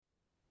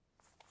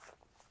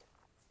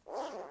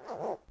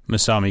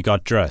Masami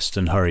got dressed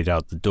and hurried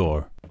out the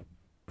door.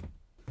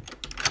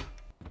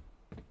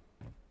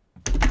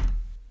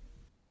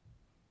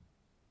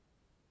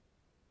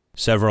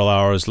 Several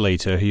hours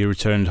later, he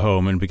returned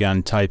home and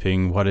began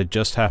typing what had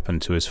just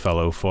happened to his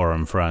fellow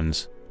forum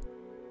friends.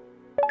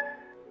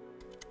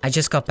 I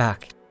just got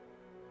back.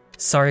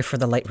 Sorry for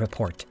the late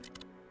report.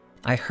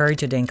 I hurried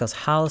to Denko's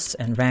house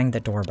and rang the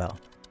doorbell.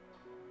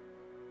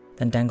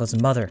 Then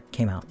Denko's mother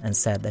came out and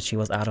said that she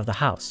was out of the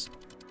house.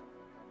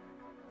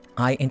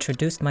 I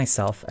introduced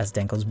myself as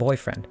Denko's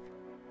boyfriend.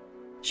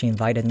 She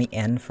invited me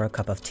in for a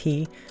cup of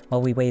tea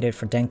while we waited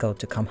for Denko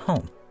to come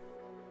home.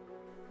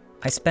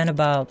 I spent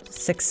about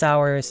 6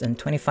 hours and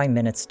 25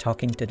 minutes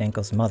talking to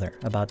Denko's mother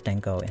about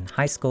Denko in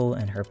high school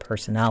and her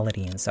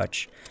personality and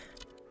such.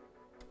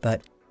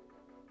 But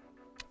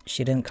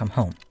she didn't come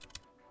home.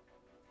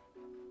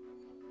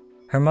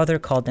 Her mother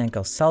called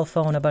Denko's cell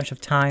phone a bunch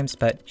of times,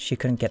 but she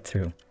couldn't get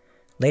through.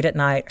 Late at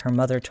night, her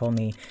mother told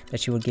me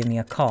that she would give me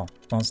a call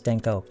once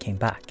Denko came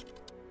back.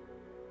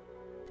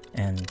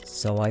 And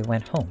so I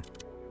went home.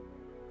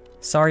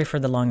 Sorry for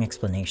the long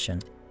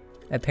explanation.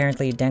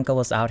 Apparently, Denko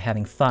was out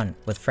having fun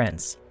with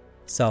friends,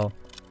 so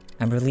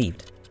I'm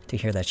relieved to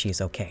hear that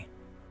she's okay.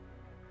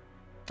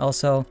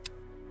 Also,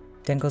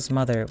 Denko's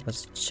mother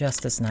was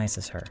just as nice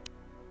as her,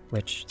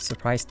 which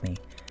surprised me.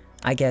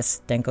 I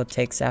guess Denko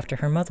takes after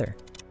her mother.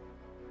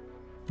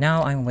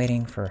 Now I'm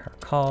waiting for her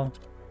call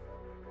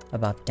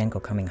about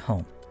Denko coming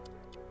home.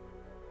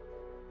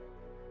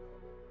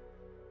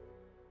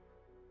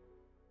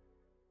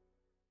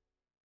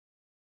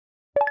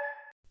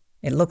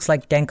 It looks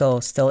like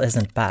Denko still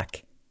isn't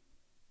back.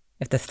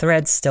 If the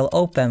thread's still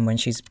open when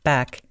she's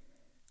back,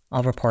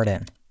 I'll report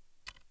in.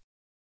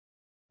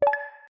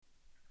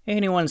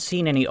 Anyone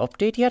seen any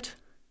update yet?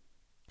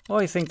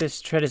 I think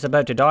this thread is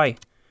about to die,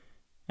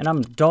 and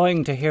I'm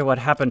dying to hear what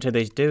happened to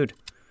this dude.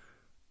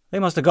 They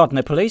must have gotten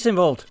the police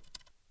involved.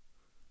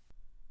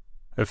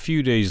 A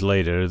few days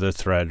later, the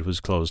thread was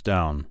closed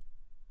down.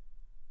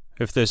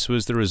 If this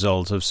was the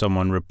result of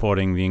someone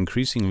reporting the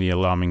increasingly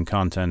alarming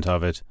content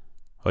of it,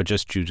 or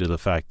just due to the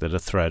fact that a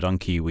thread on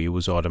Kiwi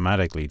was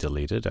automatically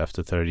deleted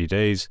after 30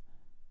 days,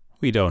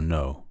 we don't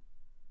know.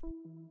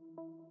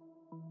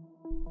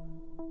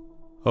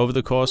 Over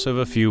the course of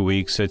a few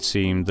weeks, it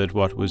seemed that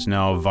what was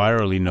now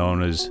virally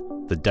known as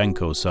the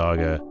Denko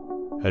saga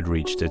had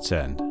reached its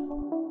end.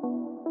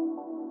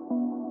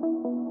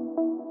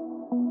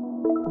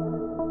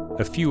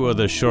 A few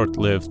other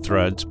short-lived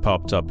threads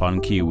popped up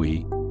on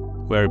Kiwi,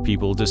 where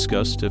people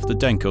discussed if the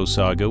Denko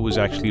saga was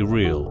actually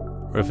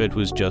real, or if it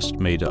was just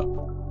made up,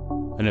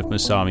 and if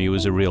Masami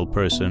was a real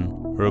person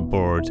or a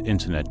bored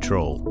internet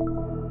troll.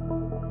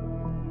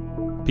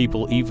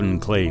 People even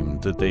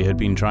claimed that they had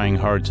been trying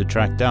hard to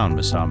track down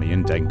Masami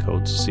and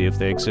Denko to see if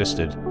they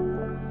existed.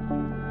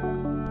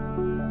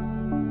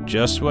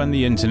 Just when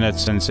the internet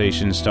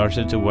sensation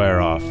started to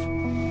wear off,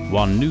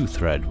 one new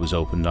thread was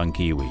opened on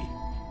Kiwi.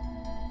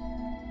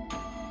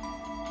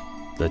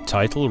 The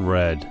title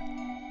read,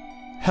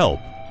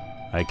 "Help,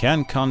 I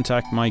can't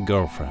contact my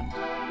girlfriend,"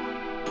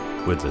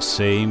 with the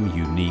same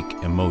unique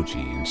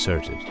emoji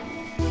inserted.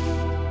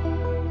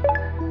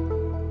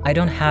 I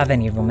don't have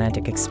any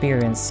romantic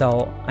experience,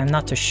 so I'm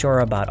not too sure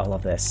about all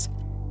of this.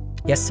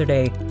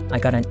 Yesterday, I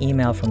got an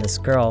email from this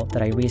girl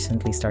that I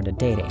recently started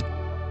dating,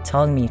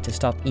 telling me to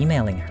stop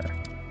emailing her.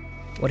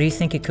 What do you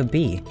think it could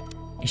be?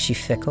 Is she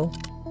fickle?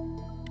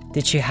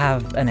 Did she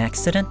have an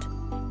accident?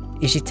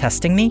 Is she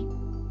testing me?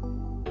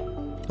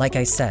 Like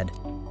I said,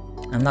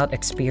 I'm not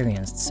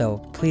experienced, so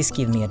please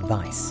give me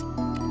advice.